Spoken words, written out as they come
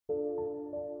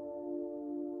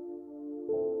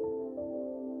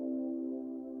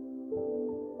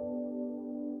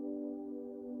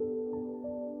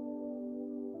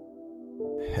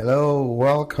Hello,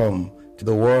 welcome to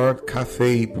the Word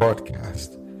Cafe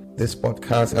podcast. This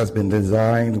podcast has been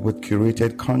designed with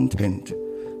curated content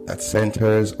that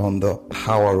centers on the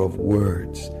power of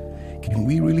words. Can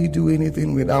we really do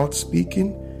anything without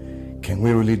speaking? Can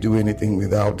we really do anything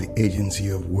without the agency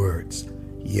of words?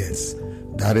 Yes,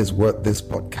 that is what this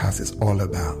podcast is all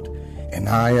about. And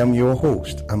I am your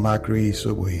host, Amakri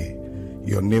Isoboye,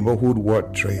 your neighborhood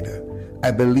word trader.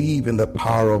 I believe in the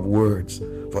power of words,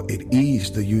 for it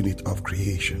is the unit of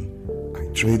creation. I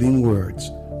trade in words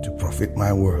to profit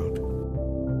my world.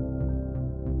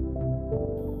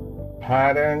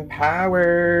 Pattern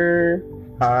power.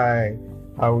 Hi,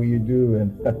 how are you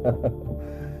doing?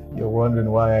 You're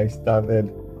wondering why I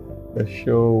started the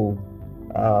show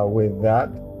with that.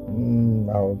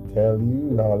 I'll tell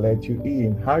you, I'll let you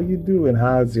in. How you doing?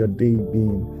 How's your day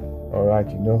been? All right,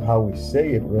 you know how we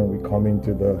say it when we come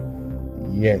into the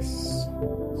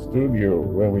studio,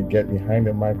 when we get behind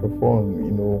the microphone,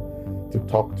 to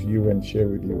talk to you and share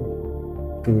with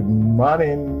you. Good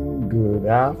morning, good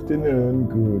afternoon,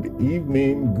 good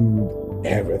evening, good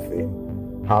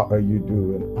everything. How are you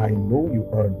doing? I know you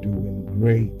are doing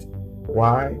great.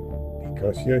 Why?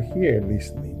 Because you're here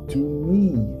listening to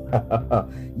me.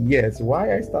 Yes,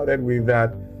 why I started with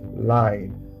that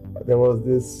line. There was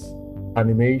this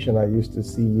animation I used to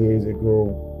see years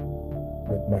ago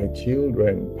with my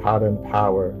children, Pattern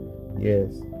Power.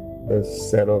 Yes, the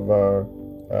set of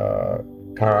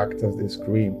characters, they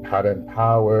scream Pattern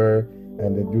Power,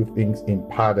 and they do things in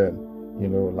pattern,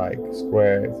 like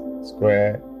square,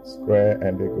 square, square,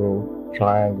 and they go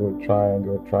triangle,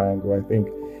 triangle, triangle. I think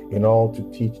in all to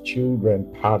teach children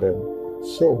pattern.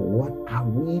 So what are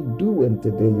we doing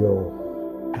today? You're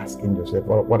asking yourself,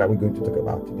 what are we going to talk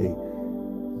about today?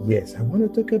 Yes, I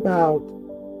want to talk about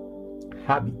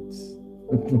habits.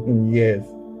 Yes,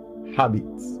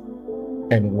 habits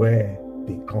and where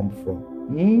they come from.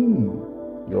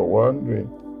 You're wondering,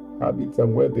 habits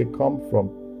and where they come from.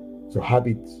 So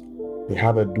habits, they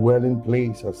have a dwelling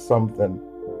place or something,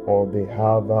 or they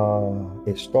have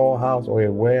a storehouse or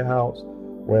a warehouse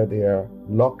where they are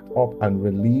locked up and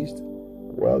released.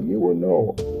 Well, you will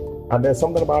know. And there's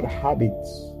something about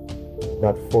habits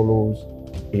that follows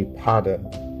a pattern.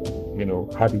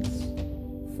 Habits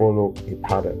follow a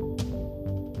pattern.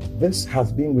 This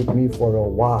has been with me for a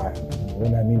while.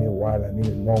 When I mean a while, I mean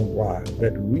a long while.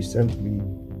 But recently,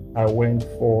 I went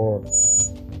for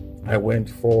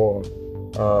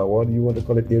what do you want to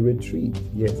call it? A retreat.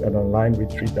 Yes, an online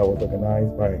retreat that was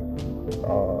organized by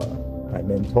my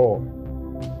mentor,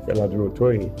 Feladuro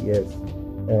Toye. Yes,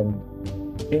 and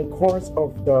in course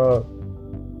of the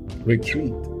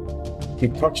retreat, he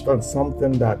touched on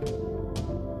something that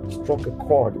struck a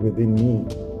chord within me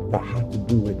that had to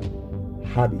do with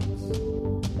habits.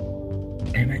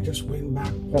 And I just went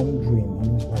back pondering. It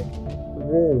was like,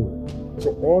 whoa.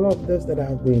 So all of this that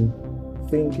I've been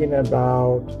thinking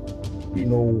about,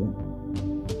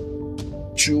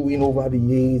 chewing over the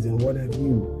years and what have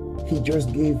you, he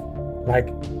just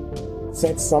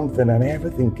said something and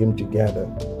everything came together.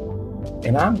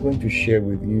 And I'm going to share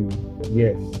with you,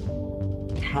 yes,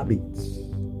 habits.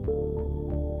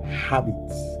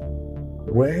 Habits.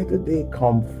 Where do they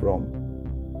come from?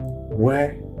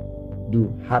 Where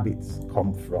do habits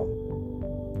come from?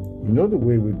 You know the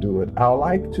way we do it. I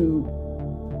like to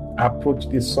approach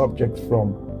this subject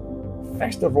from,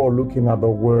 first of all, looking at the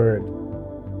word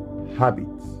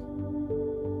habits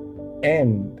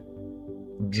and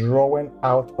drawing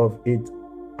out of it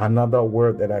another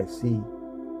word that I see,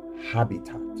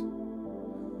 habitat.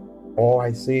 Or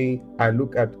I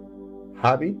look at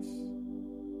habits,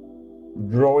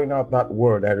 drawing out that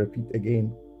word, I repeat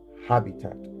again,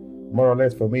 habitat. More or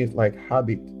less for me, it's like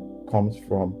habit comes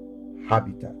from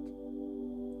habitat.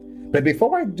 But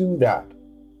before I do that,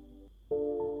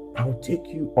 I'll take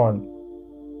you on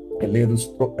a little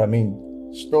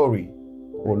story.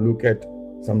 We'll look at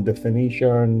some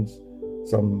definitions,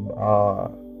 some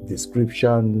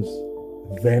descriptions.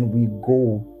 Then we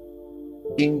go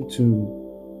into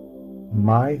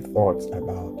my thoughts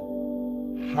about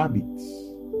habits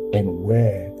and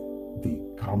where they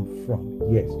come from.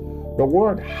 Yes, the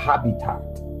word habitat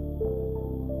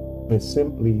is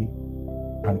simply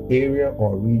an area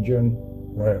or region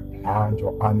where a plant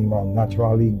or animal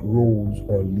naturally grows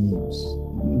or lives.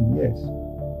 Yes,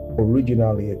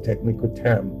 originally a technical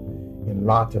term in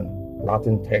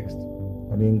Latin text,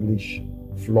 and English,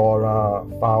 flora,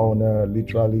 fauna,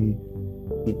 literally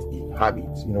it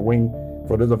inhabits.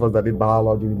 For those of us that did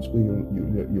biology in school,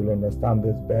 you'll understand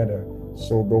this better.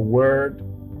 So the word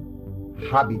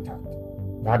habitat,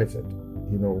 that is it.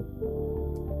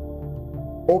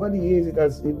 Over the years it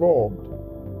has evolved.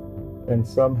 And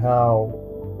somehow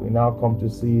we now come to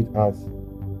see it as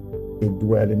a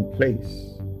dwelling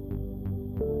place.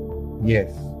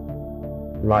 Yes,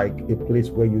 like a place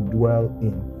where you dwell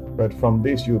in. But from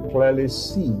this you clearly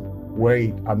see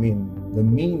the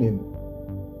meaning.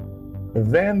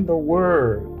 Then the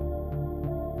word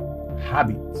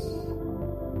habits,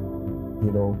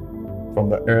 from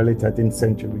the early 13th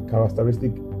century,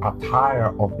 characteristic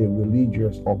attire of a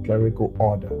religious or clerical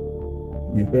order.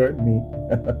 You heard me?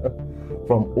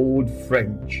 From Old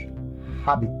French,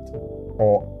 habit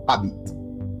or habit,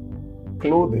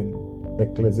 clothing,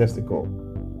 ecclesiastical,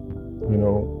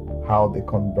 how they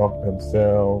conduct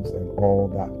themselves and all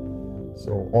that.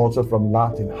 So also from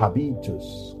Latin,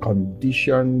 habitus,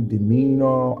 condition,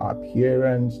 demeanor,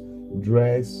 appearance,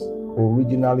 dress,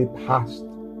 originally past,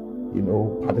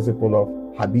 participle of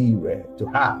habire, to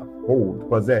have, hold,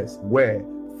 possess, wear,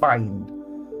 find,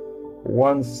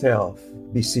 oneself,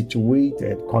 be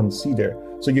situated, consider.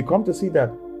 So you come to see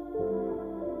that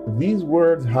these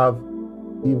words have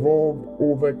evolved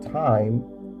over time,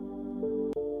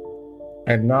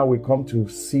 and now we come to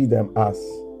see them as,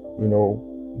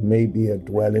 maybe a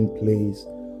dwelling place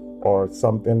or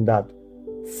something that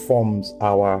forms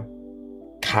our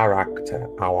character,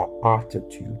 our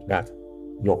attitude, that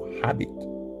your habit.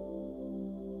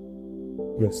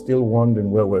 You're still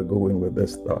wondering where we're going with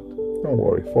this thought. Don't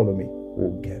worry, follow me.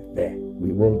 We'll get there.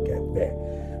 We will get there.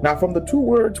 Now, from the two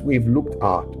words we've looked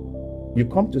at, you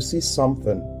come to see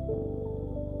something.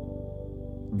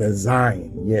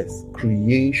 Design, yes,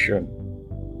 creation.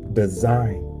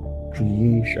 Design,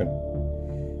 creation.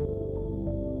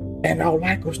 And I would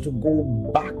like us to go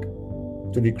back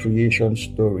to the creation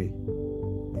story.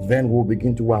 Then we'll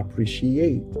begin to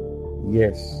appreciate,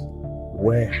 yes,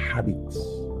 where habits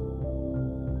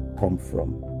come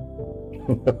from.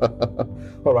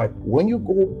 All right, when you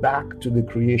go back to the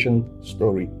creation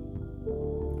story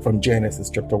from Genesis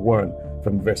chapter 1,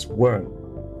 from verse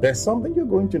 1, there's something you're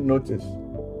going to notice.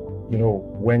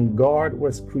 When God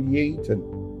was creating,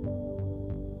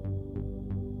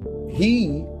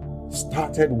 He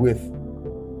started with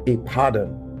a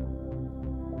pattern.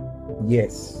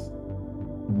 Yes,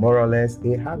 more or less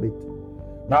a habit.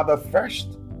 Now,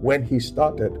 when He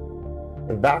started,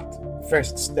 that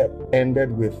first step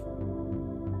ended with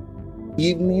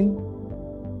evening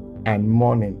and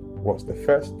morning was the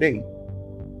first day.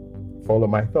 Follow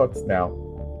my thoughts now.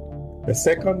 The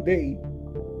second day,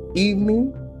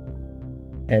 evening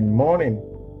and morning,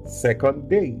 second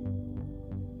day.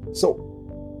 So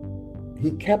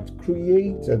He kept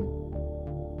creating.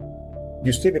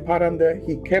 You see the pattern there?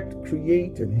 He kept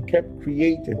creating, He kept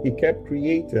creating, He kept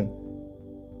creating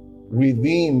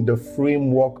within the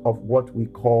framework of what we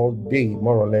call day,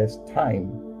 more or less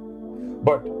time.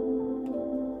 But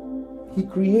He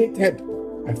created,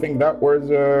 I think that was,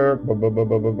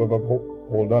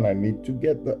 hold on, I need to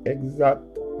get the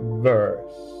exact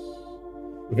verse.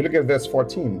 If you look at verse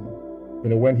 14,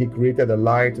 when He created the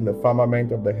light in the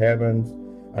firmament of the heavens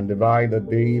and divide the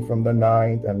day from the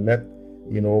night, and let,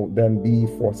 them be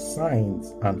for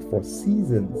signs and for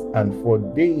seasons and for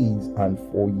days and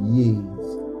for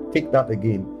years. Take that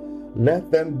again.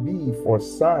 Let them be for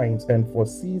signs and for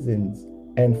seasons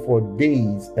and for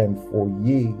days and for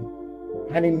years.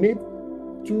 And He made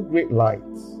two great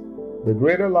lights. The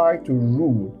greater light to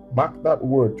rule, mark that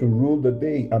word, to rule the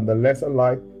day, and the lesser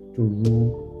light to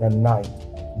rule the night.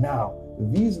 Now,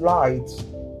 these lights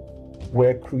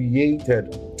were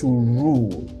created to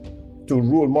rule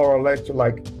more or less, to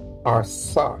like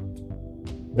assert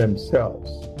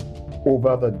themselves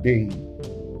over the day.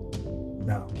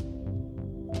 Now,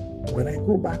 when I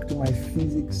go back to my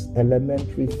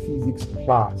elementary physics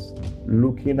class,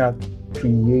 looking at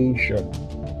creation,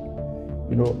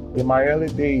 in my early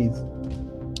days,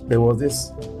 there was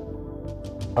this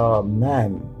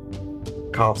man,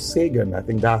 Carl Sagan, I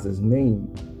think that's his name,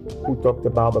 who talked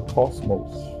about the cosmos.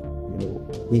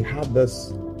 He had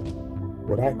this,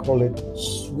 what I call it,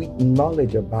 sweet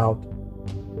knowledge about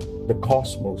the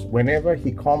cosmos. Whenever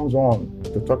he comes on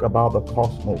to talk about the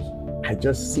cosmos, I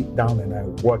just sit down and I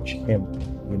watch him.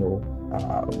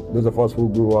 Those of us who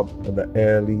grew up in the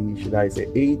early, should I say,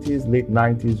 80s, late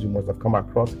 90s, you must have come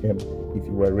across him if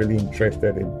you were really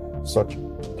interested in such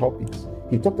topics.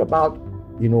 He talked about,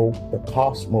 the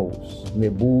cosmos,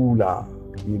 nebula,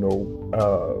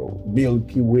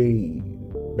 Milky Way,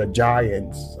 the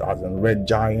giants, as in red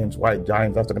giants, white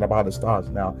giants. I'm talking about the stars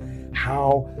now,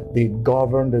 how they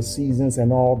govern the seasons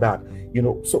and all that.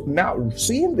 So now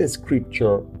seeing this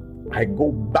scripture, I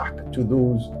go back to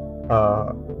those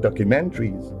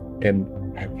documentaries and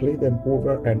I play them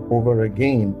over and over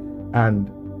again. And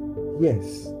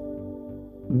yes,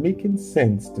 making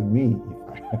sense to me.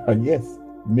 Yes,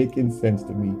 making sense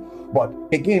to me. But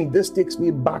again, this takes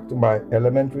me back to my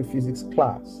elementary physics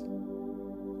class.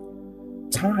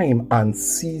 Time and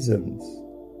seasons.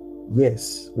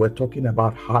 Yes, we're talking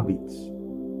about habits.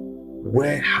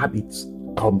 Where habits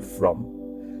come from.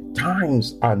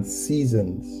 Times and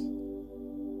seasons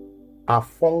are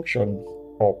functions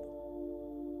of,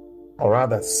 or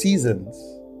rather seasons,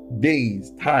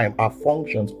 days, time are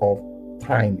functions of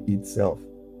time itself.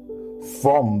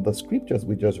 From the scriptures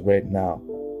we just read now,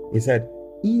 it said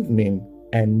evening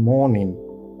and morning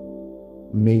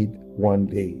made one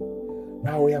day.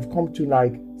 Now we have come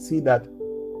to see that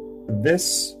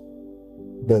this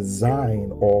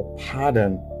design or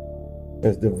pattern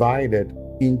is divided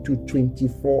into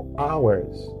 24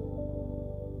 hours.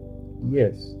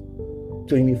 Yes,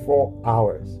 24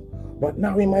 hours. But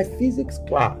now in my physics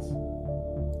class,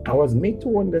 I was made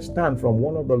to understand from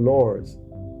one of the laws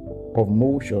of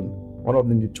motion, one of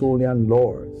the Newtonian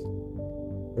laws,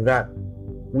 that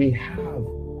we have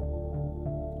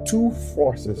two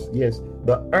forces. Yes,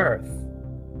 the earth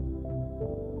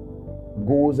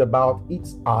goes about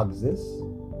its axis,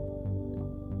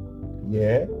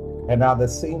 yeah, and at the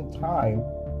same time,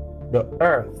 the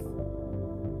earth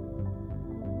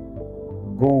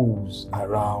goes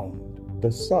around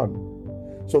the sun.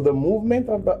 So the movement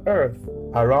of the earth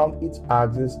around its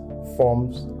axis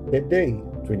forms a day,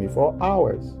 24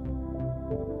 hours.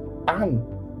 And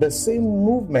the same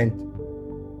movement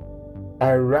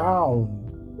around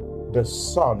the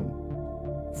sun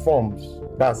forms,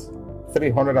 that's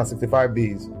 365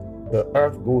 days. The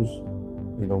earth goes,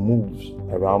 moves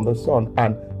around the sun.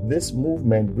 And this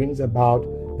movement brings about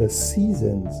the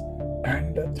seasons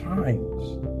and the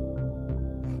times.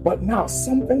 But now,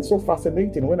 something so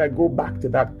fascinating, when I go back to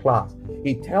that class,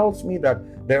 it tells me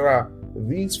that there are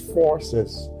these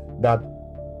forces that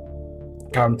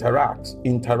interacts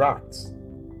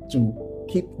to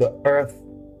keep the earth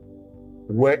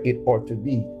where it ought to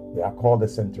be. They are called the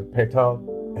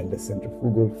centripetal and the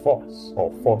centrifugal force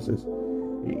or forces.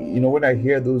 When I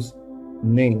hear those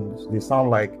names, they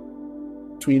sound like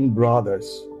twin brothers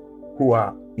who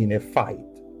are in a fight.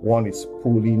 One is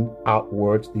pulling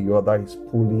outwards, the other is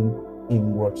pulling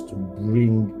inwards to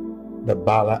bring a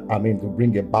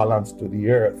balance to the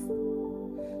earth.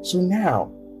 So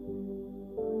now,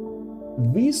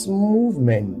 these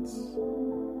movements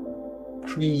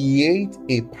create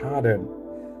a pattern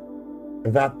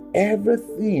that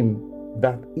everything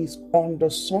that is on the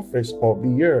surface of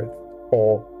the earth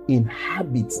or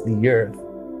inhabits the earth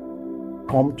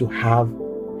come to have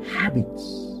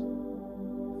habits.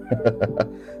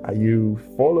 Are you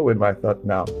following my thought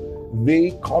now?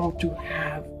 They come to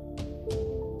have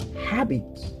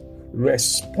habits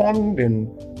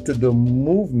responding to the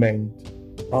movement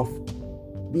of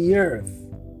the earth,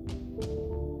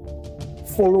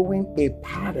 following a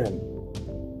pattern.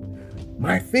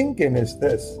 My thinking is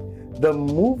this: the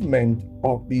movement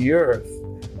of the earth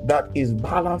that is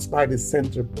balanced by the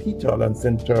centripetal and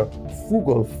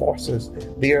centrifugal forces,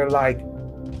 they are like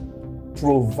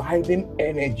providing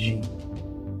energy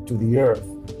to the earth.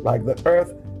 Like the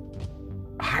earth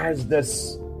has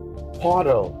this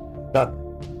portal that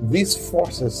these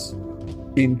forces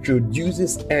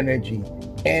introduces energy,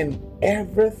 and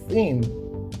everything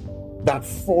that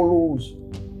follows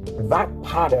that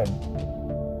pattern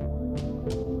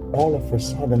all of a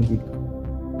sudden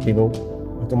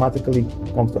automatically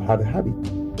comes to have a habit.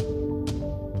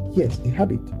 Yes, a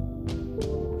habit.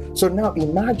 So now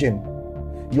imagine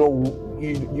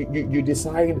you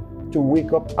decide to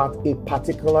wake up at a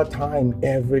particular time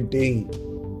every day.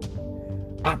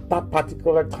 At that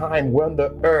particular time when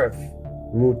the earth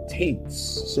rotates,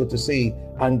 so to say,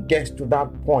 and gets to that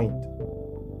point,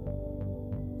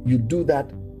 you do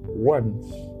that once,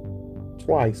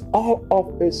 twice, all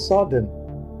of a sudden,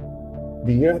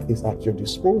 the earth is at your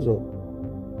disposal.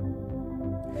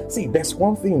 See, there's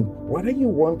one thing, whether you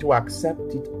want to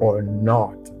accept it or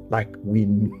not, like we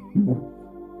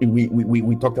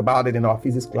talked about it in our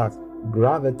physics class,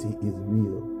 gravity is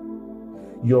real.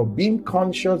 Your being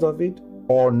conscious of it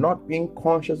or not being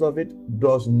conscious of it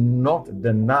does not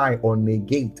deny or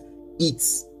negate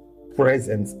its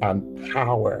presence and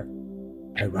power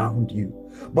around you.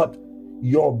 But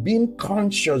your being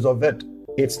conscious of it,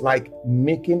 it's like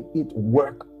making it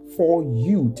work for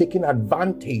you, taking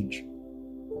advantage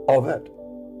of it.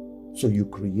 So you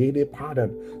create a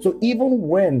pattern. So even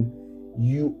when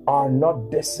you are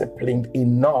not disciplined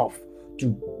enough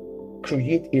to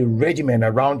create a regimen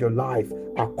around your life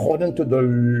according to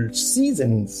the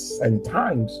seasons and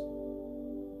times,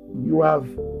 you have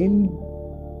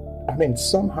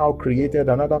somehow created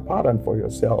another pattern for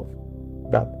yourself.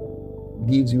 that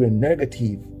gives you a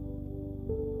negative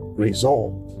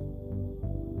result.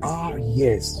 Ah,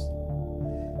 yes.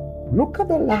 Look at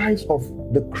the lives of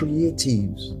the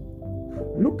creatives.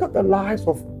 Look at the lives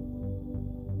of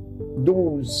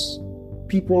those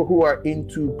people who are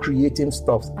into creating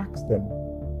stuff. Ask them.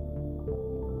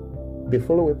 They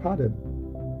follow a pattern.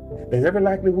 There's every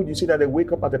likelihood you see that they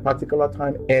wake up at a particular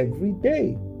time every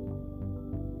day.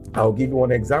 I'll give you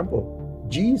one example.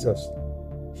 Jesus,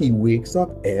 he wakes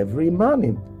up every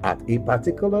morning at a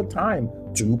particular time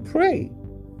to pray.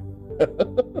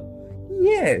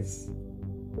 Yes.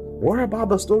 What about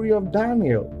the story of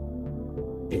Daniel?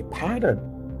 A pattern.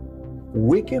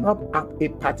 Waking up at a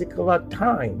particular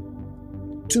time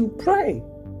to pray.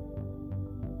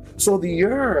 So the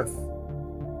earth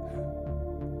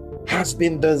has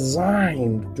been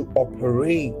designed to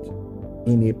operate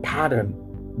in a pattern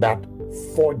that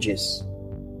forges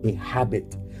a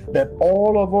habit that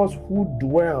all of us who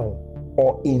dwell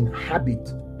or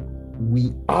inhabit,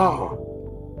 we are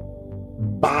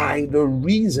by the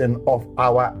reason of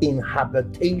our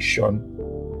inhabitation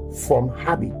from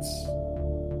habits.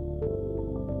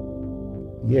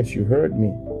 Yes, you heard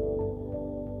me.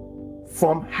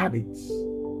 From habits.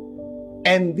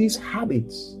 And these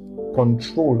habits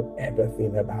control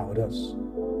everything about us.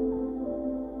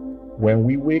 When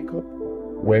we wake up,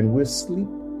 when we sleep,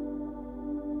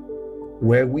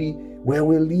 where we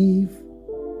live.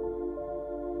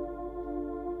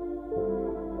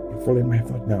 You're following my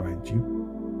thought now, aren't you?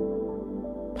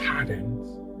 Patterns.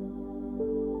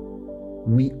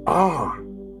 We are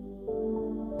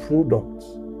products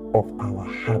of our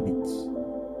habits.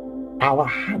 Our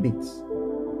habits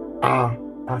are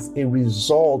as a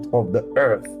result of the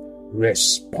earth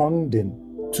responding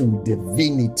to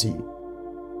divinity.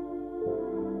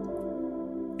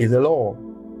 Is the law?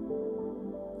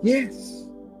 Yes.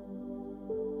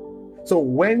 So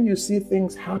when you see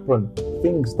things happen,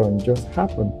 things don't just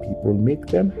happen. People make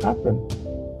them happen.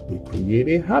 They create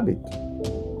a habit.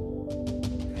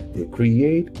 They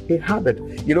create a habit.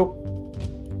 You know,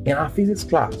 in our physics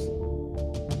class,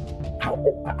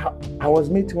 I was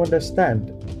made to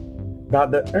understand that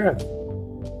the earth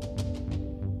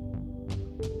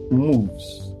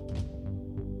moves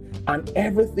and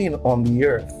everything on the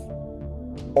earth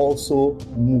also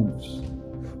moves.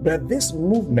 But this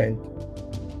movement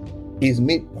is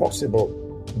made possible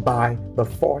by the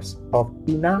force of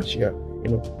inertia. You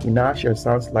know, inertia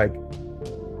sounds like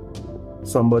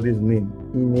somebody's name.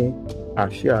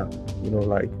 Inertia, you know,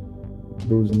 like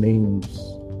those names,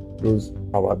 those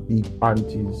our big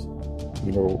aunties,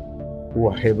 you know, who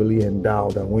are heavily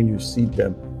endowed, and when you see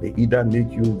them, they either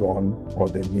make you run or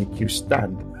they make you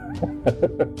stand.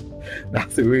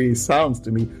 That's the way it sounds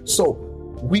to me. So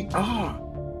we are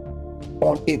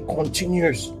on a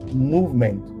continuous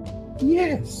movement.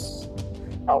 Yes.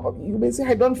 You may say,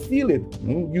 I don't feel it.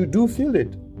 You do feel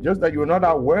it, just that you're not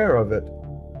aware of it.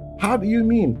 How do you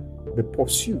mean? The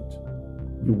pursuit.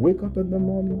 You wake up in the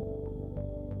morning,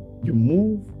 you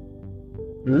move.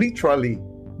 Literally,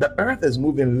 the earth is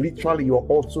moving. Literally, you're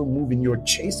also moving. You're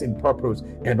chasing purpose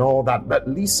and all that. But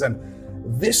listen,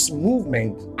 this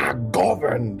movement are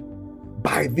governed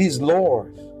by these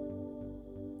laws.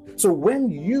 So when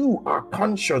you are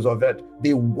conscious of it,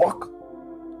 they work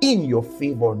in your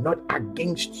favor, not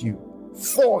against you,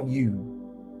 for you.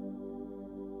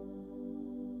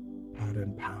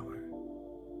 Pattern power.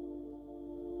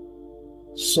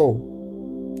 So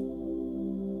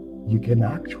you can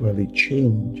actually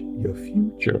change your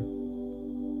future.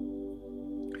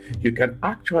 You can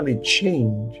actually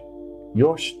change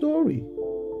your story.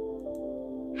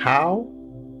 How?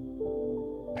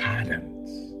 Patterns.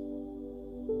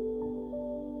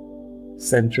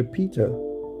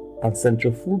 Centripetal and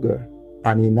centrifugal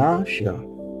and inertia,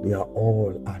 they are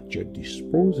all at your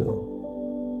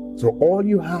disposal. So all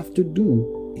you have to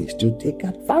do is to take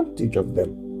advantage of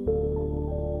them.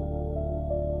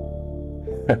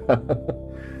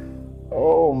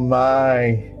 Oh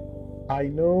my, I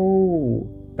know.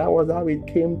 That was how it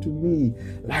came to me.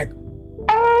 Like,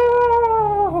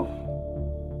 ah!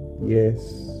 Yes,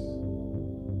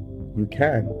 you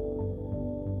can.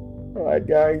 All right,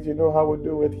 guys, you know how we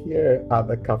do it here at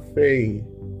the cafe.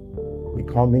 We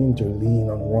come in to lean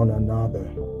on one another,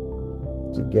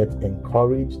 to get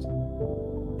encouraged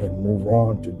and move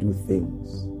on to do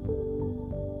things.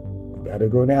 We gotta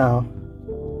go now.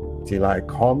 Till I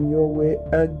come your way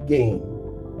again.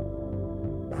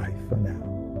 Bye for now.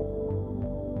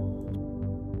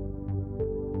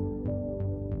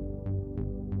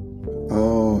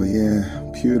 Oh,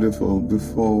 yeah, beautiful.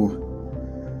 Before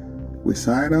we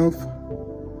sign off,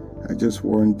 I just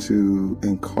want to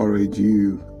encourage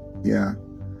you Yeah,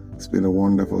 it's been a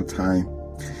wonderful time.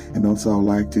 And also, I'd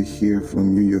like to hear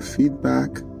from you, your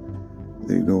feedback.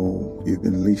 You've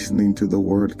been listening to the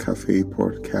Word Cafe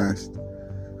podcast.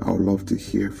 I would love to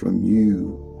hear from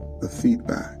you, the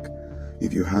feedback.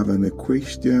 If you have any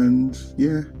questions,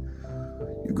 you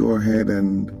go ahead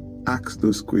and ask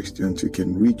those questions. You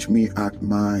can reach me at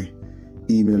my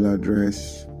email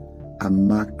address,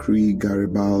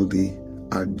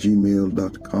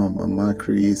 amacrigaribaldi@gmail.com.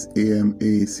 Amacri is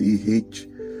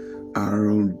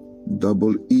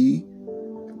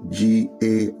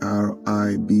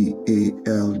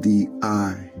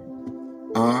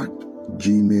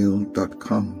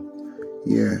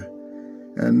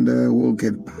And we'll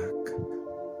get back.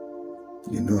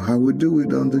 You know how we do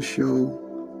it on the show.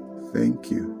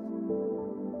 Thank you.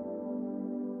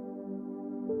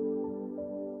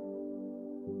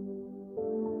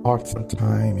 Hearts and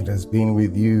time, it has been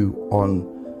with you on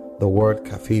the Word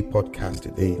Cafe podcast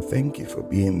today. Thank you for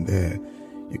being there.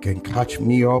 You can catch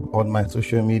me up on my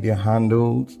social media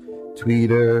handles,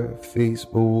 Twitter,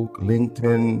 Facebook,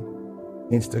 LinkedIn,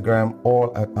 Instagram,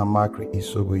 all at Amakri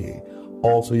Isoboye.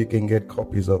 Also, you can get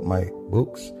copies of my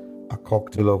books, A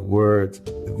Cocktail of Words,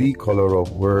 The Color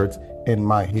of Words, and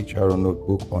my HRO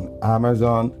notebook on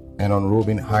Amazon and on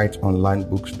Robin Heights online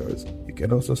bookstores. You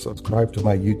can also subscribe to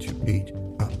my YouTube page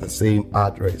at the same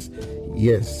address.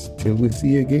 Yes, till we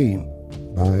see you again.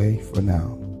 Bye for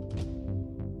now.